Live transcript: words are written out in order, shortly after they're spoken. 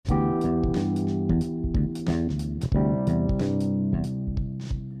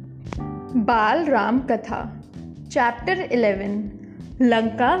बाल राम कथा चैप्टर 11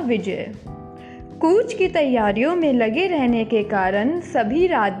 लंका विजय। कूच की तैयारियों में लगे रहने के कारण सभी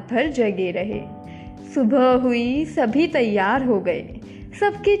रात भर जगे रहे। सुबह हुई, सभी तैयार हो गए।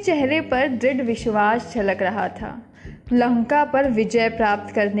 सबके चेहरे पर दृढ़ विश्वास झलक रहा था। लंका पर विजय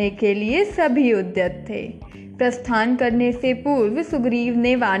प्राप्त करने के लिए सभी उद्यत थे। प्रस्थान करने से पूर्व सुग्रीव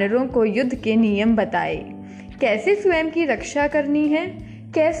ने वानरों को युद्ध के नियम बताए। कैसे स्वयं की रक्षा करनी है,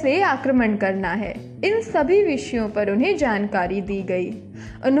 कैसे आक्रमण करना है, इन सभी विषयों पर उन्हें जानकारी दी गई।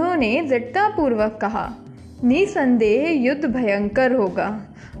 उन्होंने दृढ़तापूर्वक कहा, निसंदेह युद्ध भयंकर होगा,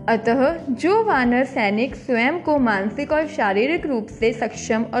 अतः जो वानर सैनिक स्वयं को मानसिक और शारीरिक रूप से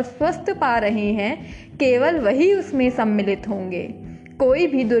सक्षम और स्वस्थ पा रहे हैं, केवल वही उसमें सम्मिलित होंगे। कोई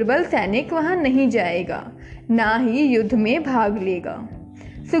भी दुर्बल सैनिक वहां नहीं जाएगा, ना ही युद्ध में भाग लेगा।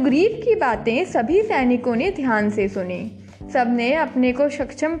 सुग्रीव की बातें सभी सैनिकों ने ध्यान से सुनी। सबने अपने को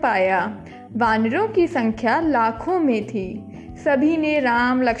सक्षम पाया। वानरों की संख्या लाखों में थी। सभी ने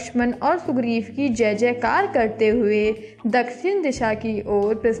राम, लक्ष्मण और सुग्रीव की जय जयकार करते हुए दक्षिण दिशा की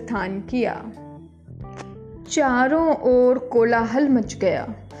ओर प्रस्थान किया। चारों ओर कोलाहल मच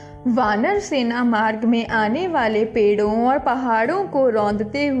गया। वानर सेना मार्ग में आने वाले पेड़ों और पहाड़ों को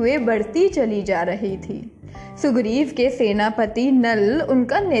रौंदते हुए बढ़ती चली जा रही थी। सुग्रीव के सेनापति नल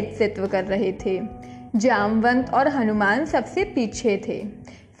उनका नेतृत्व कर रहे थे। जामवंत और हनुमान सबसे पीछे थे।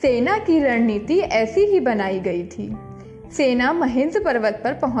 सेना की रणनीति ऐसी ही बनाई गई थी। सेना महेंद्र पर्वत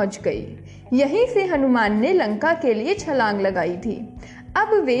पर पहुंच गई। यहीं से हनुमान ने लंका के लिए छलांग लगाई थी।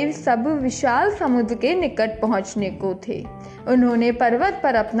 अब वे सब विशाल समुद्र के निकट पहुंचने को थे। उन्होंने पर्वत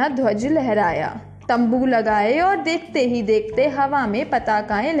पर अपना ध्वज लहराया, तंबू लगाए और देखते ही देखते हवा में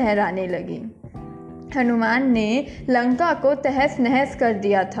पताकाएं लहराने लगी। हनुमान ने लंका को तहस नहस कर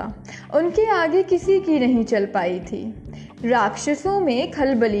दिया था। उनके आगे किसी की नहीं चल पाई थी। राक्षसों में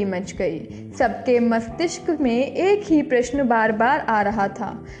खलबली मच गई। सबके मस्तिष्क में एक ही प्रश्न बार बार आ रहा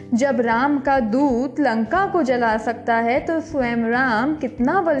था, जब राम का दूत लंका को जला सकता है तो स्वयं राम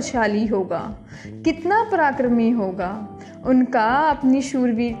कितना बलशाली होगा, कितना पराक्रमी होगा। उनका अपनी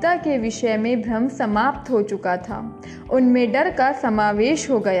शूरवीरता के विषय में भ्रम समाप्त हो चुका था। उनमें डर का समावेश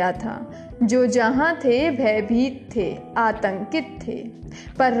हो गया था। जो जहाँ थे भयभीत थे, आतंकित थे।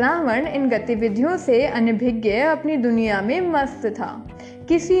 पर रावण इन गतिविधियों से अनभिज्ञ अपनी दुनिया में मस्त था।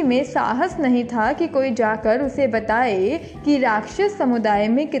 किसी में साहस नहीं था कि कोई जाकर उसे बताए कि राक्षस समुदाय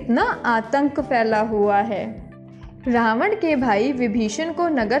में कितना आतंक फैला हुआ है। रावण के भाई विभीषण को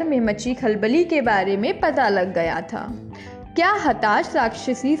नगर में मची खलबली के बारे में पता लग गया था। क्या हताश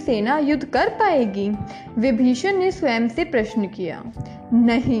राक्षसी सेना युद्ध कर पाएगी? विभीषण ने स्वयं से प्रश्न किया।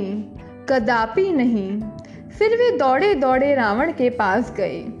 नहीं, कदापि नहीं। फिर वे दौड़े दौड़े रावण के पास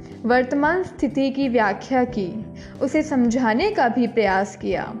गए, वर्तमान स्थिति की व्याख्या की, उसे समझाने का भी प्रयास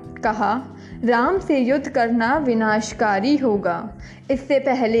किया। कहा, राम से युद्ध करना विनाशकारी होगा। इससे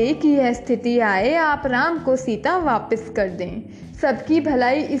पहले कि यह स्थिति आए, आप राम को सीता वापस कर दें। सबकी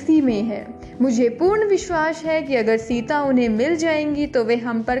भलाई इसी में है। मुझे पूर्ण विश्वास है कि अगर सीता उन्हें मिल जाएंगी तो वे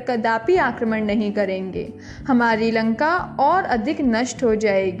हम पर कदापि आक्रमण नहीं करेंगे। हमारी लंका और अधिक नष्ट हो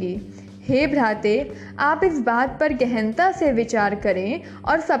जाएगी। हे भ्राते, आप इस बात पर गहनता से विचार करें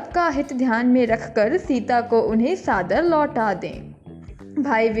और सबका हित ध्यान में रखकर सीता को उन्हें सादर लौटा दें।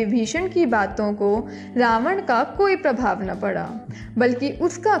 भाई विभीषण की बातों को रावण का कोई प्रभाव न पड़ा, बल्कि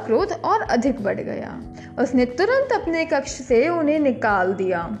उसका क्रोध और अधिक बढ़ गया। उसने तुरंत अपने कक्ष से उन्हें निकाल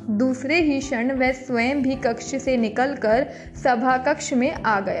दिया। दूसरे ही क्षण वह स्वयं भी कक्ष से निकलकर सभा कक्ष में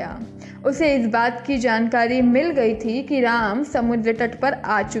आ गया। उसे इस बात की जानकारी मिल गई थी कि राम समुद्र तट पर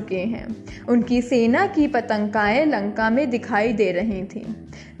आ चुके हैं। उनकी सेना की पतंगाएं लंका में दिखाई दे रही थीं।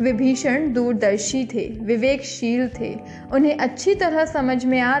 विभीषण दूरदर्शी थे, विवेकशील थे। उन्हें अच्छी तरह समझ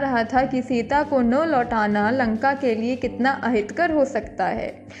में आ रहा था कि सीता को न लौटाना लंका के लिए कितना अहितकर हो सकता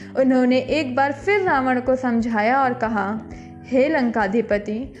है। उन्होंने एक बार फिर रावण को समझाया और कहा, हे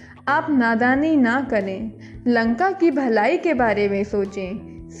लंकाधिपति, आप नादानी ना करें। लंका की भलाई के बारे में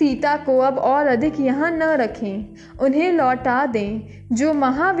सोचें। सीता को अब और अधिक यहाँ न रखें। उन्हें लौटा दें। जो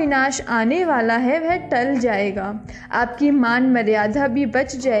महाविनाश आने वाला है वह टल जाएगा। आपकी मान मर्यादा भी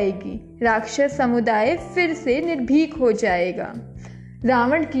बच जाएगी। राक्षस समुदाय फिर से निर्भीक हो जाएगा।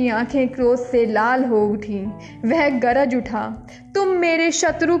 रावण की आंखें क्रोध से लाल हो उठी। वह गरज उठा, तुम मेरे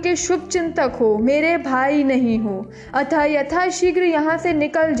शत्रु के शुभ चिंतक हो, मेरे भाई नहीं हो। अतः यथाशीघ्र यहाँ से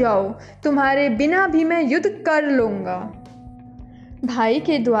निकल जाओ। तुम्हारे बिना भी मैं युद्ध कर लूंगा। भाई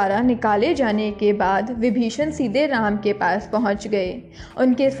के द्वारा निकाले जाने के बाद विभीषण सीधे राम के पास पहुंच गए।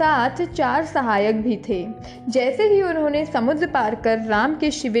 उनके साथ 4 सहायक भी थे। जैसे ही उन्होंने समुद्र पार कर राम के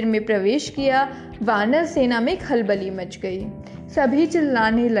शिविर में प्रवेश किया, वानर सेना में खलबली मच गई। सभी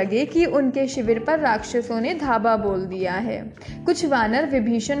चिल्लाने लगे कि उनके शिविर पर राक्षसों ने धावा बोल दिया है। कुछ वानर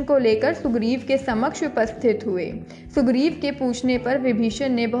विभीषण को लेकर सुग्रीव के समक्ष उपस्थित हुए। सुग्रीव के पूछने पर विभीषण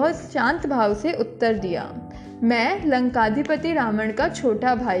ने बहुत शांत भाव से उत्तर दिया, मैं लंकाधिपति रावण का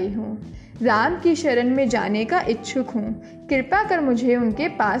छोटा भाई हूँ। राम की शरण में जाने का इच्छुक हूँ। कृपा कर मुझे उनके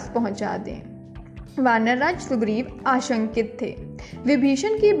पास पहुँचा दें। वानरराज सुग्रीव आशंकित थे।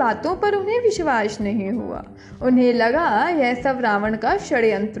 विभीषण की बातों पर उन्हें विश्वास नहीं हुआ। उन्हें लगा यह सब रावण का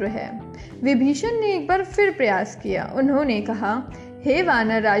षड्यंत्र है। विभीषण ने एक बार फिर प्रयास किया। उन्होंने कहा, हे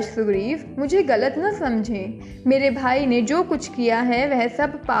वानरराज सुग्रीव, मुझे गलत न समझें। मेरे भाई ने जो कुछ किया है वह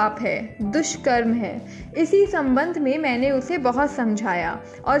सब पाप है, दुष्कर्म है। इसी संबंध में मैंने उसे बहुत समझाया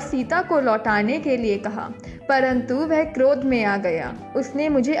और सीता को लौटाने के लिए कहा, परंतु वह क्रोध में आ गया। उसने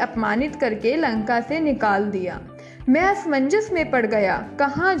मुझे अपमानित करके लंका से निकाल दिया। मैं असमंजस में पड़ गया,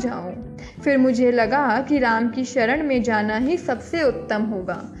 कहाँ जाऊँ? फिर मुझे लगा कि राम की शरण में जाना ही सबसे उत्तम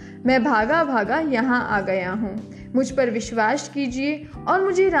होगा। मैं भागा भागा यहाँ आ गया हूँ। मुझ पर विश्वास कीजिए और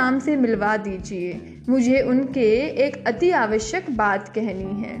मुझे राम से मिलवा दीजिए। मुझे उनके एक अति आवश्यक बात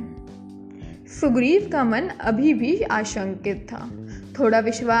कहनी है। सुग्रीव का मन अभी भी आशंकित था। थोड़ा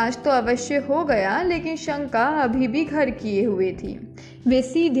विश्वास तो अवश्य हो गया, लेकिन शंका अभी भी घर किए हुए थी। वे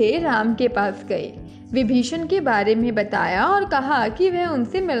सीधे राम के पास गए, विभीषण के बारे में बताया और कहा कि वह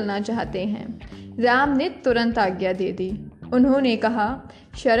उनसे मिलना चाहते हैं। राम ने तुरंत आज्ञा दे दी। उन्होंने कहा,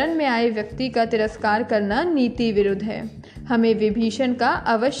 शरण में आए व्यक्ति का तिरस्कार करना नीति विरुद्ध है। हमें विभीषण का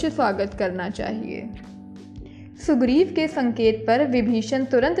अवश्य स्वागत करना चाहिए। सुग्रीव के संकेत पर विभीषण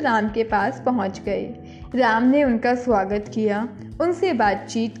तुरंत राम के पास पहुंच गए। राम ने उनका स्वागत किया, उनसे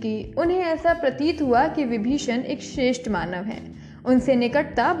बातचीत की। उन्हें ऐसा प्रतीत हुआ कि विभीषण एक श्रेष्ठ मानव हैं। उनसे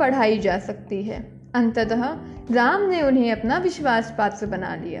निकटता बढ़ाई जा सकती है। अंततः राम ने उन्हें अपना विश्वास पात्र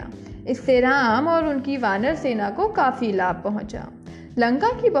बना लिया। इससे राम और उनकी वानर सेना को काफी लाभ पहुंचा। लंका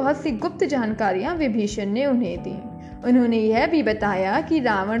की बहुत सी गुप्त जानकारियां विभीषण ने उन्हें दी। उन्होंने यह भी बताया कि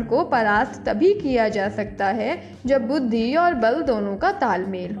रावण को परास्त तभी किया जा सकता है जब बुद्धि और बल दोनों का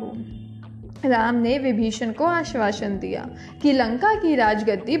तालमेल हो। राम ने विभीषण को आश्वासन दिया कि लंका की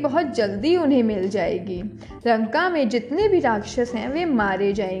राजगद्दी बहुत जल्दी उन्हें मिल जाएगी। लंका में जितने भी राक्षस हैं वे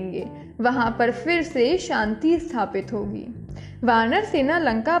मारे जाएंगे। वहां पर फिर से शांति स्थापित होगी। वानर सेना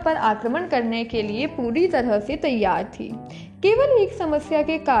लंका पर आक्रमण करने के लिए पूरी तरह से तैयार थी। केवल एक समस्या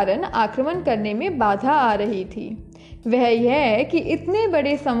के कारण आक्रमण करने में बाधा आ रही थी। वह यह कि इतने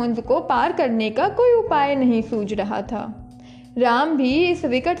बड़े समुद्र को पार करने का कोई उपाय नहीं सूझ रहा था। राम भी इस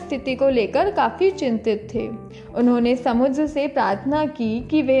विकट स्थिति को लेकर काफी चिंतित थे। उन्होंने समुद्र से प्रार्थना की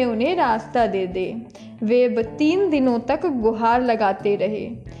कि वे उन्हें रास्ता दे दे। वे 3 दिनों तक गुहार लगाते रहे।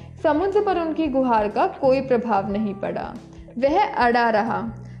 समुद्र पर उनकी गुहार का कोई प्रभाव नहीं पड़ा। वह अड़ा रहा।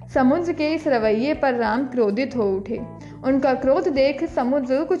 समुद्र के इस रवैये पर राम क्रोधित हो उठे। उनका क्रोध देख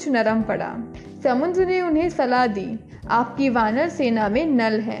समुद्र कुछ नरम पड़ा। समुद्र ने उन्हें सलाह दी, आपकी वानर सेना में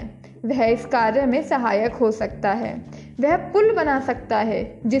नल है, वह इस कार्य में सहायक हो सकता है। वह पुल बना सकता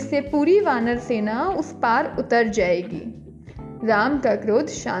है जिससे पूरी वानर सेना उस पार उतर जाएगी। राम का क्रोध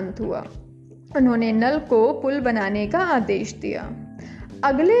शांत हुआ। उन्होंने नल को पुल बनाने का आदेश दिया।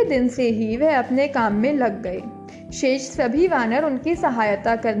 अगले दिन से ही वह अपने काम में लग गए। शेष सभी वानर उनकी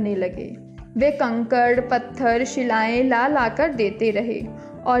सहायता करने लगे। वे कंकड़, पत्थर, शिलाएं ला लाकर देते रहे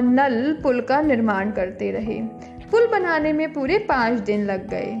और नल पुल का निर्माण करते रहे। पुल बनाने में पूरे 5 दिन लग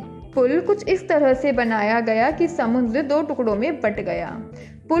गए। पुल कुछ इस तरह से बनाया गया कि समुद्र 2 टुकड़ों में बट गया।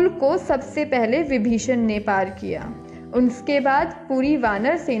 पुल को सबसे पहले विभीषण ने पार किया। उसके बाद पूरी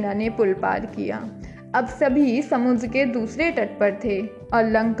वानर सेना ने पुल पार किया। अब सभी समुद्र के दूसरे तट पर थे और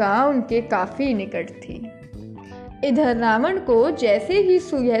लंका उनके काफी निकट थी। इधर रावण को जैसे ही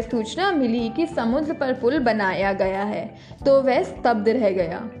यह सूचना मिली कि समुद्र पर पुल बनाया गया है तो वह स्तब्ध रह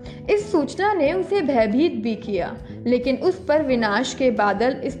गया। इस सूचना ने उसे भयभीत भी किया, लेकिन उस पर विनाश के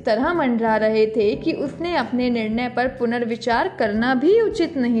बादल इस तरह मंडरा रहे थे कि उसने अपने निर्णय पर पुनर्विचार करना भी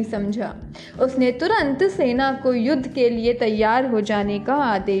उचित नहीं समझा। उसने तुरंत सेना को युद्ध के लिए तैयार हो जाने का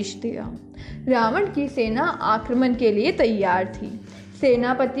आदेश दिया। रावण की सेना आक्रमण के लिए तैयार थी।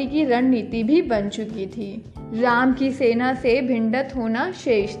 सेनापति की रणनीति भी बन चुकी थी। राम की सेना से भिंडत होना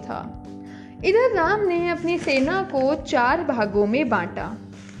शेष था। इधर राम ने अपनी सेना को 4 भागों में बांटा।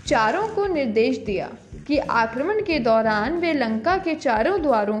 चारों को निर्देश दिया कि आक्रमण के दौरान वे लंका के चारों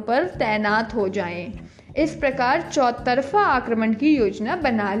द्वारों पर तैनात हो जाएं। इस प्रकार चौतरफा आक्रमण की योजना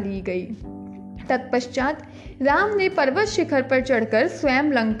बना ली गई। तत्पश्चात राम ने पर्वत शिखर पर चढ़कर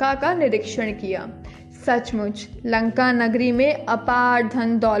स्वयं लंका का निरीक्षण किया। सचमुच लंका नगरी में अपार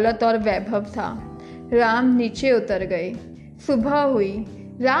धन दौलत और वैभव था। राम नीचे उतर गए। सुबह हुई।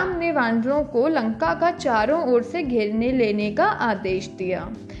 राम ने वानरों को लंका का चारों ओर से घेरने लेने का आदेश दिया।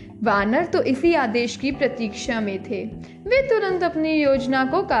 वानर तो इसी आदेश की प्रतीक्षा में थे। वे तुरंत अपनी योजना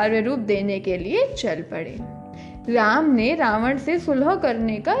को कार्य रूप देने के लिए चल पड़े। राम ने रावण से सुलह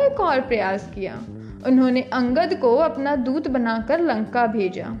करने का एक और प्रयास किया। उन्होंने अंगद को अपना दूत बनाकर लंका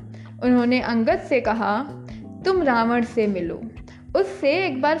भेजा। उन्होंने अंगद से कहा, तुम रावण से मिलो, उससे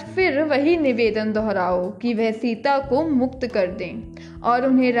एक बार फिर वही निवेदन दोहराओ कि वह सीता को मुक्त कर दें और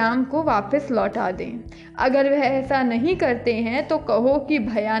उन्हें राम को वापस लौटा दें। अगर वह ऐसा नहीं करते हैं तो कहो कि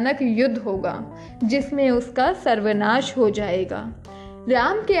भयानक युद्ध होगा जिसमें उसका सर्वनाश हो जाएगा।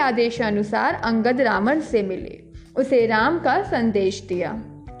 राम के आदेशानुसार अंगद रावण से मिले, उसे राम का संदेश दिया,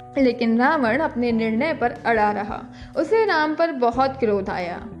 लेकिन रावण अपने निर्णय पर अड़ा रहा। उसे राम पर बहुत क्रोध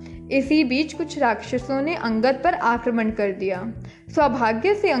आया। इसी बीच कुछ राक्षसों ने अंगद पर आक्रमण कर दिया।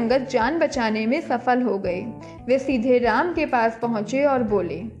 सौभाग्य से अंगद जान बचाने में सफल हो गए। वे सीधे राम के पास पहुंचे और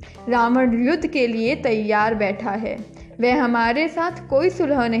बोले, रावण युद्ध के लिए तैयार बैठा है। वह हमारे साथ कोई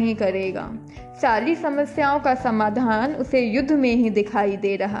सुलह नहीं करेगा। सारी समस्याओं का समाधान उसे युद्ध में ही दिखाई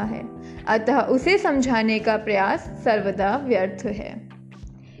दे रहा है, अतः उसे समझाने का प्रयास सर्वदा व्यर्थ है।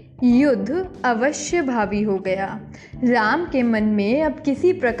 युद्ध अवश्य भावी हो गया। राम के मन में अब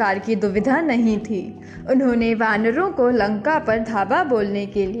किसी प्रकार की दुविधा नहीं थी। उन्होंने वानरों को लंका पर धावा बोलने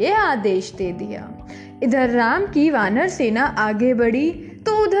के लिए आदेश दे दिया। इधर राम की वानर सेना आगे बढ़ी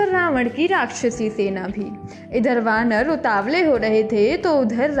तो उधर रावण की राक्षसी सेना भी। इधर वानर उतावले हो रहे थे तो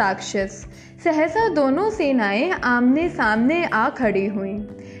उधर राक्षस। सहसा दोनों सेनाएं आमने सामने आ खड़ी हुईं।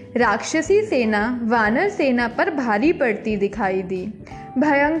 राक्षसी सेना वानर सेना पर भारी पड़ती दिखाई दी।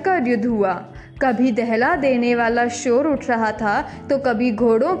 भयंकर युद्ध हुआ। कभी दहला देने वाला शोर उठ रहा था तो कभी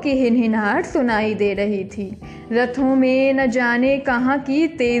घोड़ों की हिनहिनाहट सुनाई दे रही थी। रथों में न जाने कहाँ की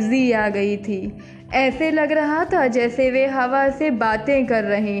तेजी आ गई थी। ऐसे लग रहा था जैसे वे हवा से बातें कर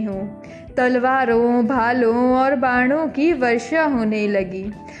रहे हों। तलवारों, भालों और बाणों की वर्षा होने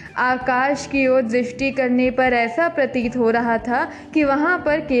लगी। आकाश की ओर दृष्टि करने पर ऐसा प्रतीत हो रहा था कि वहाँ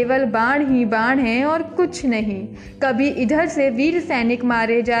पर केवल बाण ही बाण हैं और कुछ नहीं। कभी इधर से वीर सैनिक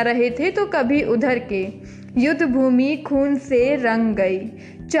मारे जा रहे थे तो कभी उधर के। युद्ध भूमि खून से रंग गई।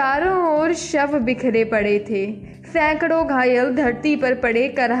 चारों ओर शव बिखरे पड़े थे। सैकड़ों घायल धरती पर पड़े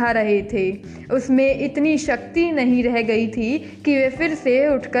करहा रहे थे। उसमें इतनी शक्ति नहीं रह गई थी कि वे फिर से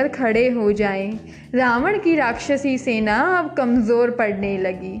उठकर खड़े हो जाएं। रावण की राक्षसी सेना अब कमज़ोर पड़ने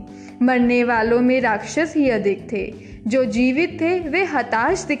लगी। मरने वालों में राक्षस ही अधिक थे। जो जीवित थे वे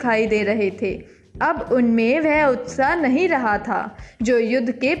हताश दिखाई दे रहे थे। अब उनमें वह उत्साह नहीं रहा था जो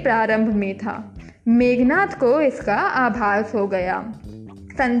युद्ध के प्रारंभ में था। मेघनाथ को इसका आभास हो गया।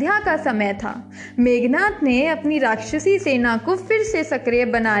 संध्या का समय था। मेघनाथ ने अपनी राक्षसी सेना को फिर से सक्रिय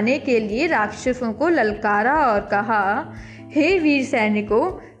बनाने के लिए राक्षसों को ललकारा और कहा, हे वीर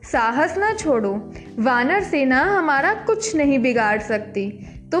सैनिकों, साहस न छोड़ो। वानर सेना हमारा कुछ नहीं बिगाड़ सकती।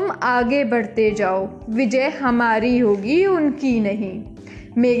 तुम आगे बढ़ते जाओ। विजय हमारी होगी, उनकी नहीं।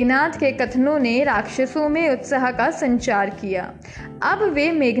 मेघनाथ के कथनों ने राक्षसों में उत्साह का संचार किया। अब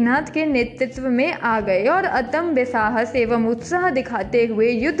वे मेघनाथ के नेतृत्व में आ गए और अदम्य साहस एवं उत्साह दिखाते हुए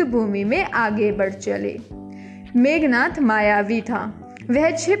युद्ध भूमि में आगे बढ़ चले। मेघनाथ मायावी था। वह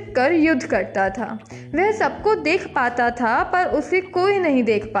छिपकर युद्ध करता था। वह सबको देख पाता था पर उसे कोई नहीं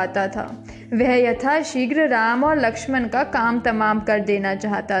देख पाता था। वह यथाशीघ्र राम और लक्ष्मण का काम तमाम कर देना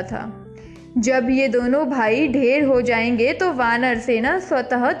चाहता था। जब ये दोनों भाई ढेर हो जाएंगे तो वानर सेना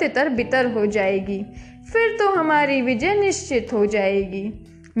स्वतः तितर बितर हो जाएगी। फिर तो हमारी विजय निश्चित हो जाएगी।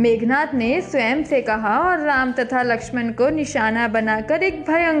 मेघनाथ ने स्वयं से कहा और राम तथा लक्ष्मण को निशाना बनाकर एक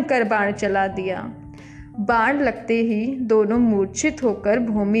भयंकर बाण चला दिया। बाण लगते ही दोनों मूर्छित होकर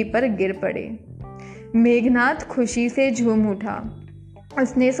भूमि पर गिर पड़े। मेघनाथ खुशी से झूम उठा।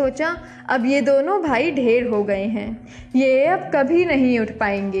 उसने सोचा, अब ये दोनों भाई ढेर हो गए हैं। ये अब कभी नहीं उठ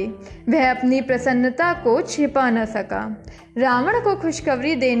पाएंगे। वह अपनी प्रसन्नता को छिपा न सका। रावण को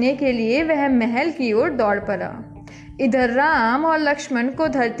खुशखबरी देने के लिए वह महल की ओर दौड़ पड़ा। इधर राम और लक्ष्मण को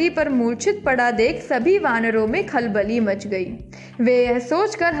धरती पर मूर्छित पड़ा देख सभी वानरों में खलबली मच गई। वे यह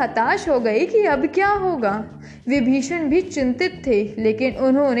सोचकर हताश हो गए कि अब क्या होगा। विभीषण भी चिंतित थे, लेकिन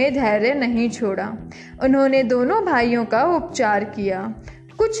उन्होंने धैर्य नहीं छोड़ा। उन्होंने दोनों भाइयों का उपचार किया।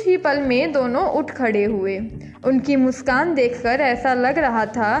 कुछ ही पल में दोनों उठ खड़े हुए। उनकी मुस्कान देखकर ऐसा लग रहा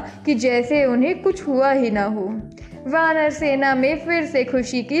था कि जैसे उन्हें कुछ हुआ ही न हो। वानर सेना में फिर से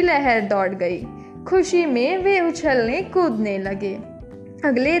खुशी की लहर दौड़ गई। खुशी में वे उछलने कूदने लगे।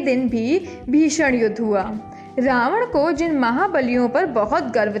 अगले दिन भी भीषण युद्ध हुआ। रावण को जिन महाबलियों पर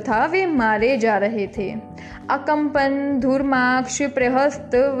बहुत गर्व था वे मारे जा रहे थे। अकंपन, धूर्माक्ष,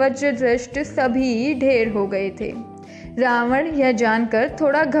 प्रहस्त, वज्रदृष्ट सभी ढेर हो गए थे। रावण यह जानकर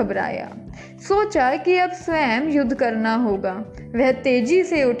थोड़ा घबराया। सोचा कि अब स्वयं युद्ध करना होगा। वह तेजी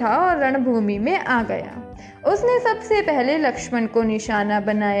से उठा और रणभूमि में आ गया। उसने सबसे पहले लक्ष्मण को निशाना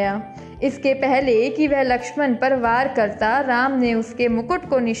बनाया। इसके पहले कि वह लक्ष्मण पर वार करता, राम ने उसके मुकुट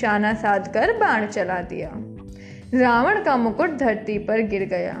को निशाना साधकर बाण चला दिया। रावण का मुकुट धरती पर गिर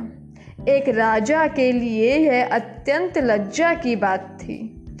गया। एक राजा के लिए यह अत्यंत लज्जा की बात थी।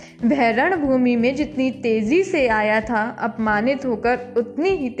 वह रणभूमि में जितनी तेजी से आया था, अपमानित होकर उतनी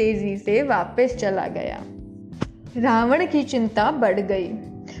ही तेजी से वापस चला गया। रावण की चिंता बढ़ गई।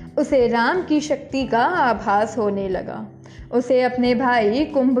 उसे राम की शक्ति का आभास होने लगा। उसे अपने भाई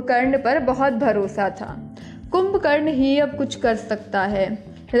कुंभकर्ण पर बहुत भरोसा था। कुंभकर्ण ही अब कुछ कर सकता है,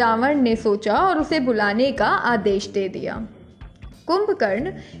 रावण ने सोचा और उसे बुलाने का आदेश दे दिया।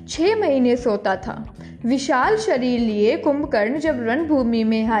 कुंभकर्ण 6 महीने सोता था। विशाल शरीर लिए कुंभकर्ण जब रणभूमि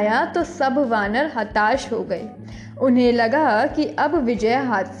में आया तो सब वानर हताश हो गए। उन्हें लगा कि अब विजय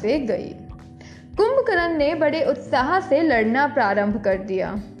हाथ से गई। कुंभकर्ण ने बड़े उत्साह से लड़ना प्रारंभ कर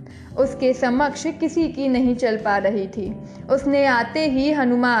दिया। उसके समक्ष किसी की नहीं चल पा रही थी। उसने आते ही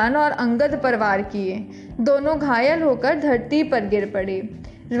हनुमान और अंगद पर वार किए। दोनों घायल होकर धरती पर गिर पड़े।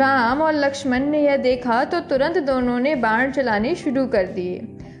 राम और लक्ष्मण ने यह देखा तो तुरंत दोनों ने बाण चलाने शुरू कर दिए।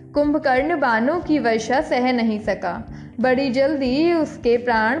 कुंभकर्ण बाणों की वर्षा सह नहीं सका। बड़ी जल्दी उसके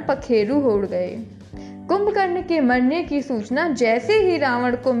प्राण पखेरु हो गए। कुंभकर्ण के मरने की सूचना जैसे ही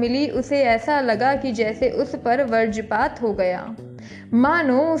रावण को मिली, उसे ऐसा लगा कि जैसे उस पर वज्रपात हो गया,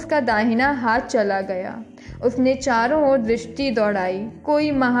 मानो उसका दाहिना हाथ चला गया। उसने चारों ओर दृष्टि दौड़ाई,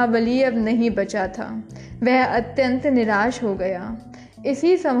 कोई महाबली अब नहीं बचा था। वह अत्यंत निराश हो गया।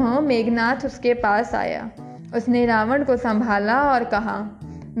 इसी समय मेघनाथ उसके पास आया। उसने रावण को संभाला और कहा,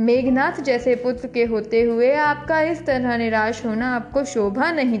 मेघनाथ जैसे पुत्र के होते हुए आपका इस तरह निराश होना आपको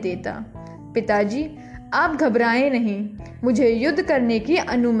शोभा नहीं देता। पिताजी, आप घबराएं नहीं, मुझे युद्ध करने की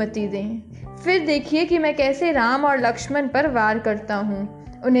अनुमति दें। फिर देखिए कि मैं कैसे राम और लक्ष्मण पर वार करता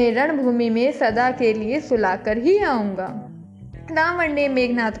हूँ। उन्हें रणभूमि में सदा के लिए सुलाकर ही आऊँगा। रावण ने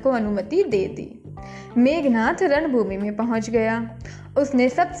मेघनाथ को अनुमति दे दी। मेघनाथ रणभूमि में पहुंच गया। उसने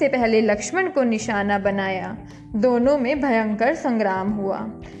सबसे पहले लक्ष्मण को निशाना बनाया। दोनों में भयंकर संग्राम हुआ।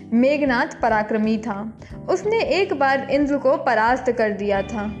 मेघनाथ पराक्रमी था। उसने एक बार इंद्र को परास्त कर दिया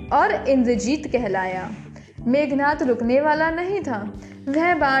था और इंद्रजीत कहलाया। मेघनाथ रुकने वाला नहीं था।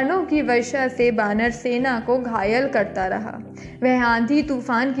 वह बाणों की वर्षा से बानर सेना को घायल करता रहा। वह आंधी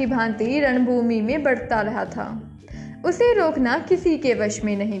तूफान की भांति रणभूमि में बढ़ता रहा था। उसे रोकना किसी के वश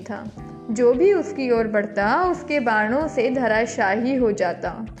में नहीं था। जो भी उसकी ओर बढ़ता उसके बाणों से धराशायी हो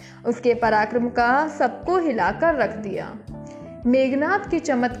जाता। उसके पराक्रम का सबको हिलाकर रख दिया। मेघनाथ की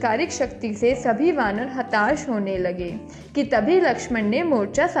चमत्कारिक शक्ति से सभी वानर हताश होने लगे कि तभी लक्ष्मण ने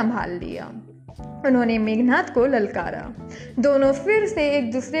मोर्चा संभाल लिया। उन्होंने मेघनाथ को ललकारा। दोनों फिर से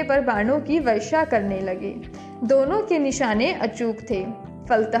एक दूसरे पर बाणों की वर्षा करने लगे। दोनों के निशाने अचूक थे।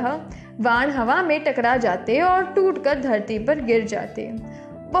 फलतः बाण हवा में टकरा जाते और टूटकर धरती पर गिर जाते।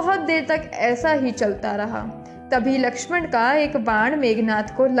 बहुत देर तक ऐसा ही चलता रहा। तभी लक्ष्मण का एक बाण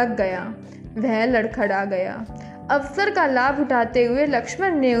मेघनाथ को लग गया। वह लड़खड़ा गया। अवसर का लाभ उठाते हुए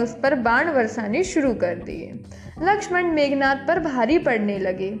लक्ष्मण ने उस पर बाण बरसाने शुरू कर दिए। लक्ष्मण मेघनाथ पर भारी पड़ने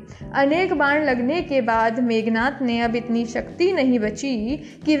लगे। अनेक बाण लगने के बाद मेघनाथ ने अब इतनी शक्ति नहीं बची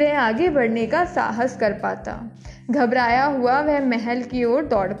कि वह आगे बढ़ने का साहस कर पाता। घबराया हुआ वह महल की ओर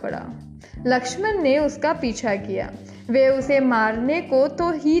दौड़ पड़ा। लक्ष्मण ने उसका पीछा किया। वे उसे मारने को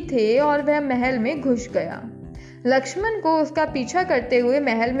तो ही थे और वह महल में घुस गया। लक्ष्मण को उसका पीछा करते हुए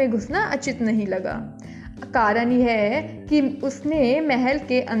महल में घुसना उचित नहीं लगा। कारण यह है कि उसने महल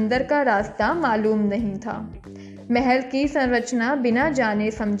के अंदर का रास्ता मालूम नहीं था। महल की संरचना बिना जाने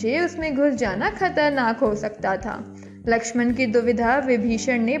समझे उसमें घुस जाना खतरनाक हो सकता था। लक्ष्मण की दुविधा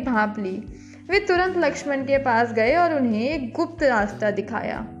विभीषण ने भांप ली। वे तुरंत लक्ष्मण के पास गए और उन्हें एक गुप्त रास्ता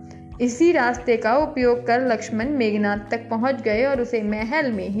दिखाया। इसी रास्ते का उपयोग कर लक्ष्मण मेघनाथ तक पहुंच गए और उसे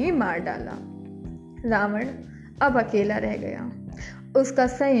महल में ही मार डाला। रावण अब अकेला रह गया। उसका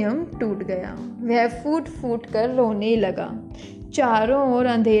संयम टूट गया। वह फूट फूट कर रोने लगा। चारों ओर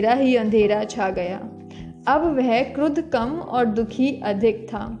अंधेरा ही अंधेरा छा गया। अब वह क्रुद्ध कम और दुखी अधिक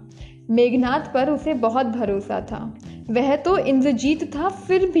था। मेघनाथ पर उसे बहुत भरोसा था। वह तो इंद्रजीत था,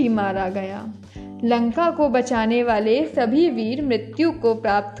 फिर भी मारा गया। लंका को बचाने वाले सभी वीर मृत्यु को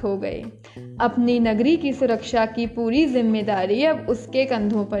प्राप्त हो गए। अपनी नगरी की सुरक्षा की पूरी जिम्मेदारी अब उसके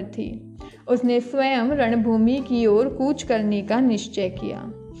कंधों पर थी। उसने स्वयं रणभूमि की ओर कूच करने का निश्चय किया।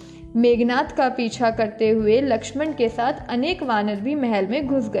 मेघनाथ का पीछा करते हुए लक्ष्मण के साथ अनेक वानर भी महल में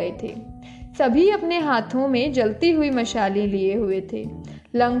घुस गए थे। सभी अपने हाथों में जलती हुई मशालें लिए हुए थे।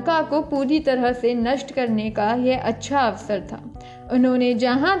 लंका को पूरी तरह से नष्ट करने का यह अच्छा अवसर था। उन्होंने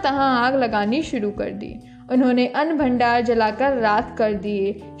जहां तहां आग लगानी शुरू कर दी। उन्होंने अन्न भंडार जलाकर राख कर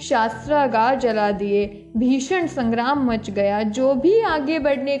दिए, शास्त्रागार जला दिए। भीषण संग्राम मच गया। जो भी आगे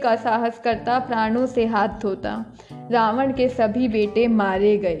बढ़ने का साहस करता प्राणों से हाथ धोता। रावण के सभी बेटे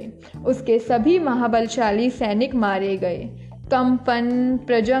मारे गए। उसके सभी महाबलशाली सैनिक मारे गए। कंपन,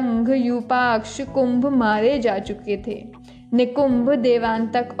 प्रजंग, यूपाक्ष, कुंभ मारे जा चुके थे। निकुंभ,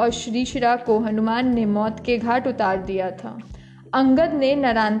 देवांतक और श्रीशिरा को हनुमान ने मौत के घाट उतार दिया था। अंगद ने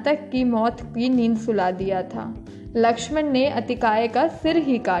नरांतक की मौत की नींद सुला दिया था। लक्ष्मण ने अतिकाय का सिर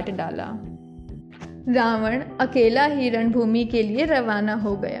ही काट डाला। रावण अकेला ही रणभूमि के लिए रवाना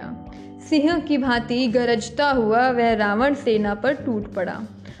हो गया। सिंह की भांति गरजता हुआ वह रावण सेना पर टूट पड़ा।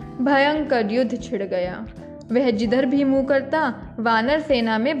 भयंकर युद्ध छिड़ गया। वह जिधर भी मुंह करता वानर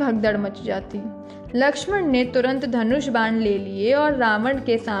सेना में भगदड़ मच जाती। लक्ष्मण ने तुरंत धनुष बाण ले लिए और रावण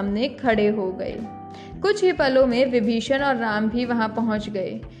के सामने खड़े हो गए। कुछ ही पलों में विभीषण और राम भी वहां पहुंच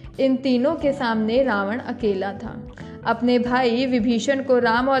गए। इन तीनों के सामने रावण अकेला था। अपने भाई विभीषण को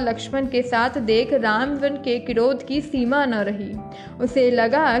राम और लक्ष्मण के साथ देख रावण के क्रोध की सीमा न रही। उसे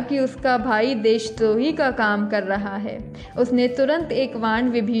लगा कि उसका भाई देशद्रोही का काम कर रहा है। उसने तुरंत एक बाण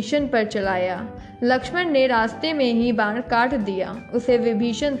विभीषण पर चलाया। लक्ष्मण ने रास्ते में ही बाण काट दिया। उसे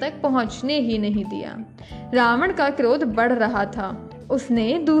विभीषण तक पहुंचने ही नहीं दिया। रावण का क्रोध बढ़ रहा था।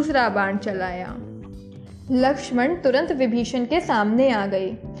 उसने दूसरा बाण चलाया। लक्ष्मण तुरंत विभीषण के सामने आ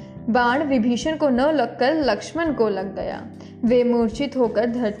गए। बाण विभीषण को न लगकर लक्ष्मण को लग गया। वे मूर्छित होकर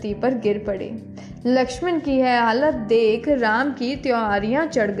धरती पर गिर पड़े। लक्ष्मण की यह हालत देख राम की त्योहारियां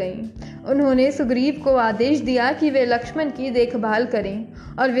चढ़ गईं। उन्होंने सुग्रीव को आदेश दिया कि वे लक्ष्मण की देखभाल करें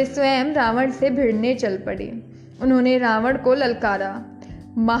और वे स्वयं रावण से भिड़ने चल पड़े। उन्होंने रावण को ललकारा,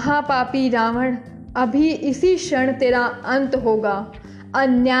 महापापी रावण, अभी इसी क्षण तेरा अंत होगा।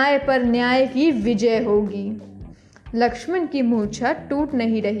 अन्याय पर न्याय की विजय होगी। लक्ष्मण की मूर्छा टूट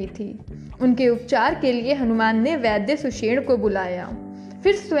नहीं रही थी। उनके उपचार के लिए हनुमान ने वैद्य सुषेण को बुलाया।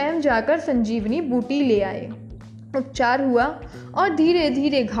 फिर स्वयं जाकर संजीवनी बूटी ले आए। उपचार हुआ और धीरे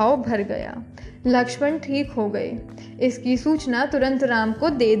धीरे घाव भर गया। लक्ष्मण ठीक हो गए। इसकी सूचना तुरंत राम को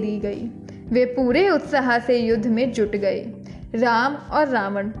दे दी गई। वे पूरे उत्साह से युद्ध में जुट गए। राम और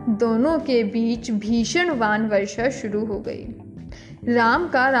रावण दोनों के बीच भीषण वान वर्षा शुरू हो गई। राम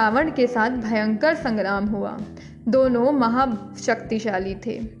का रावण के साथ भयंकर संग्राम हुआ। दोनों महाशक्तिशाली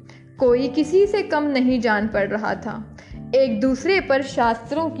थे। कोई किसी से कम नहीं जान पड़ रहा था। एक दूसरे पर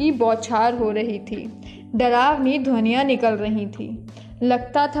शास्त्रों की बौछार हो रही थी। डरावनी ध्वनियां निकल रही थी।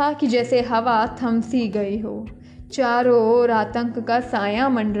 लगता था कि जैसे हवा थम सी गई हो। चारों ओर आतंक का साया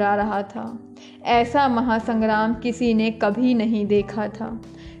मंडरा रहा था। ऐसा महासंग्राम किसी ने कभी नहीं देखा था।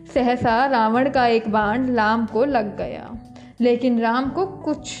 सहसा रावण का एक बाण राम को लग गया, लेकिन राम को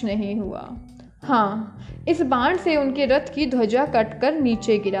कुछ नहीं हुआ। हाँ, इस बाण से उनके रथ की ध्वजा कटकर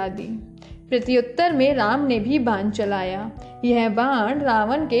नीचे गिरा दी। प्रत्युत्तर में राम ने भी बाण चलाया। यह बाण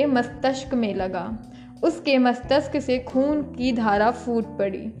रावण के मस्तिष्क में लगा। उसके मस्तिष्क से खून की धारा फूट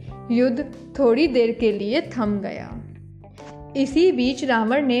पड़ी। युद्ध थोड़ी देर के लिए थम गया। इसी बीच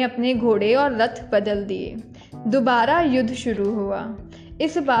रावण ने अपने घोड़े और रथ बदल दिए। दोबारा युद्ध शुरू हुआ।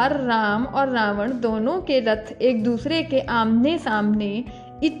 इस बार राम और रावण दोनों के रथ एक दूसरे के आमने सामने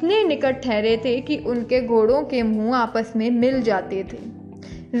इतने निकट ठहरे थे कि उनके घोड़ों के मुंह आपस में मिल जाते थे।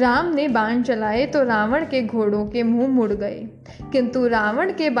 राम ने बाण चलाए तो रावण के घोड़ों के मुंह मुड़ गए, किंतु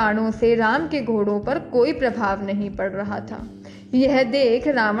रावण के बाणों से राम के घोड़ों पर कोई प्रभाव नहीं पड़ रहा था। यह देख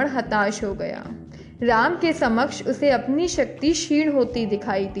रावण हताश हो गया। राम के समक्ष उसे अपनी शक्ति क्षीण होती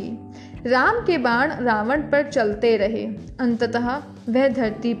दिखाई दी। राम के बाण रावण पर चलते रहे। अंततः वह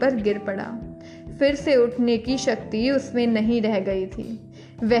धरती पर गिर पड़ा। फिर से उठने की शक्ति उसमें नहीं रह गई थी।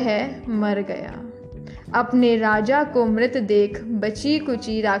 वह मर गया। अपने राजा को मृत देख बची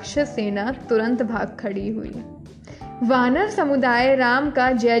कुची राक्षस सेना तुरंत भाग खड़ी हुई। वानर समुदाय राम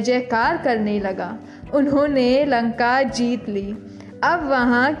का जय जयकार करने लगा। उन्होंने लंका जीत ली। अब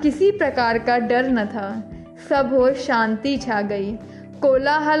वहां किसी प्रकार का डर न था। सब ओर शांति छा गई।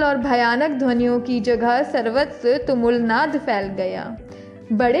 कोलाहल और भयानक ध्वनियों की जगह सर्वत्र तुमुलनाद फैल गया।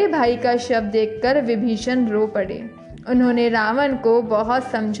 बड़े भाई का शव देखकर विभीषण रो पड़े। उन्होंने रावण को बहुत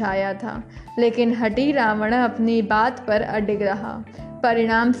समझाया था, लेकिन हठी रावण अपनी बात पर अडिग रहा।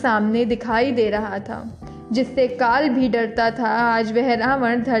 परिणाम सामने दिखाई दे रहा था। जिससे काल भी डरता था, आज वह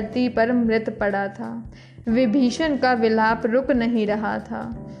रावण धरती पर मृत पड़ा था। विभीषण का विलाप रुक नहीं रहा था।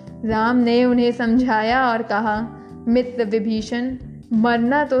 राम ने उन्हें समझाया और कहा, मित्र विभीषण,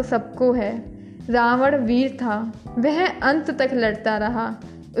 मरना तो सबको है। रावण वीर था, वह अंत तक लड़ता रहा,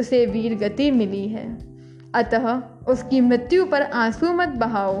 उसे वीर गति मिली है। अतः उसकी मृत्यु पर आंसू मत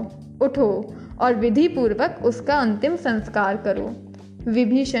बहाओ, उठो और विधि पूर्वक उसका अंतिम संस्कार करो।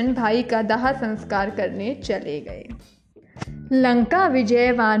 विभीषण भाई का दाह संस्कार करने चले गए। लंका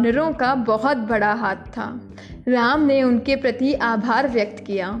विजय वानरों का बहुत बड़ा हाथ था। राम ने उनके प्रति आभार व्यक्त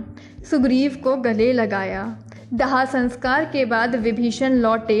किया, सुग्रीव को गले लगाया। दाह संस्कार के बाद विभीषण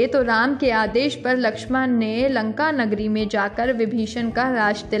लौटे तो राम के आदेश पर लक्ष्मण ने लंका नगरी में जाकर विभीषण का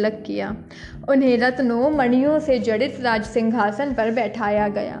राज तिलक किया। उन्हें रत्नों मणियों से जड़ित राज सिंहासन पर बैठाया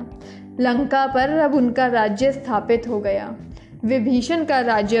गया। लंका पर अब उनका राज्य स्थापित हो गया। विभीषण का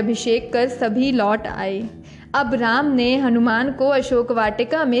राज्याभिषेक कर सभी लौट आए। अब राम ने हनुमान को अशोक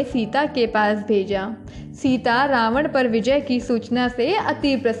वाटिका में सीता के पास भेजा। सीता रावण पर विजय की सूचना से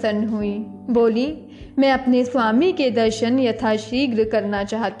अति प्रसन्न हुई। बोली, मैं अपने स्वामी के दर्शन यथाशीघ्र करना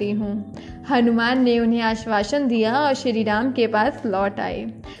चाहती हूँ। हनुमान ने उन्हें आश्वासन दिया और श्री राम के पास लौट आए।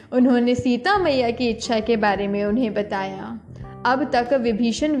 उन्होंने सीता मैया की इच्छा के बारे में उन्हें बताया। अब तक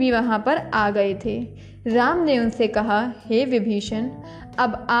विभीषण भी वहाँ पर आ गए थे। राम ने उनसे कहा, हे विभीषण,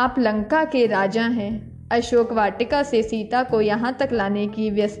 अब आप लंका के राजा हैं। अशोक वाटिका से सीता को यहाँ तक लाने की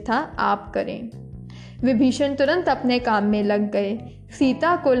व्यवस्था आप करें। विभीषण तुरंत अपने काम में लग गए।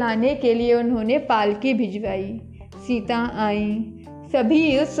 सीता को लाने के लिए उन्होंने पालकी भिजवाई। सीता आई।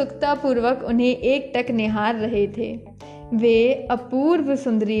 सभी उत्सुकतापूर्वक उन्हें एकटक निहार रहे थे। वे अपूर्व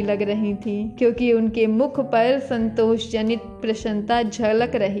सुंदरी लग रही थीं, क्योंकि उनके मुख पर संतोषजनित प्रसन्नता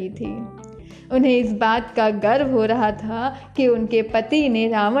झलक रही थी। उन्हें इस बात का गर्व हो रहा था कि उनके पति ने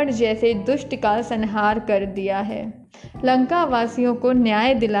रावण जैसे दुष्ट का संहार कर दिया है, लंका वासियों को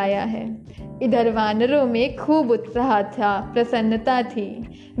न्याय दिलाया है। इधर वानरों में खूब उत्साह था, प्रसन्नता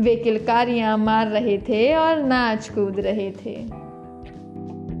थी। वे किलकारियां मार रहे थे और नाच कूद रहे थे।